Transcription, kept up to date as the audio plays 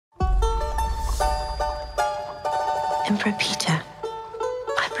Emperor Peter,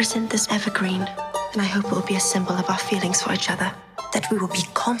 I present this evergreen, and I hope it will be a symbol of our feelings for each other, that we will be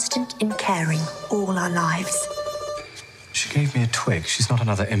constant in caring all our lives. She gave me a twig. She's not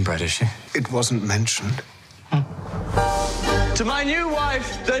another inbred, is she? It wasn't mentioned. To my new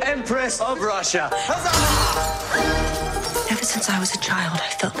wife, the Empress of Russia. Ever since I was a child, I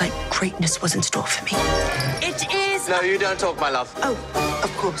felt like greatness was in store for me. It is... No, you don't talk, my love. Oh,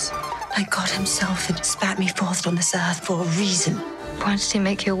 of course. Like God himself had spat me forth on this earth for a reason. Why did he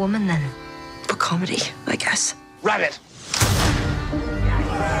make you a woman, then? For comedy, I guess. Rabbit!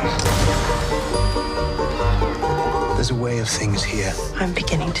 There's a way of things here. I'm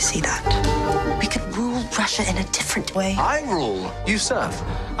beginning to see that. We could rule Russia in a different way. I rule, you serve.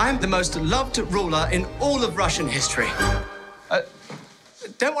 I'm the most loved ruler in all of Russian history.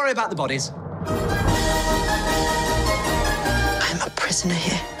 Don't worry about the bodies. I'm a prisoner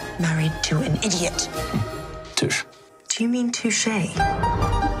here, married to an idiot. Touche. Do you mean touche?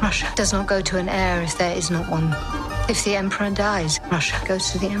 Russia does not go to an heir if there is not one. If the emperor dies, Russia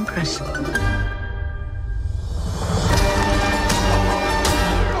goes to the empress.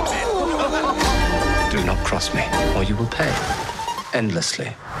 Do not cross me, or you will pay.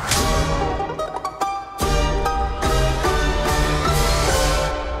 Endlessly.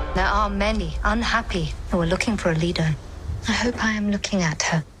 There are many unhappy who are looking for a leader. I hope I am looking at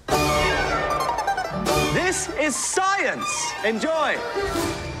her. This is science. Enjoy.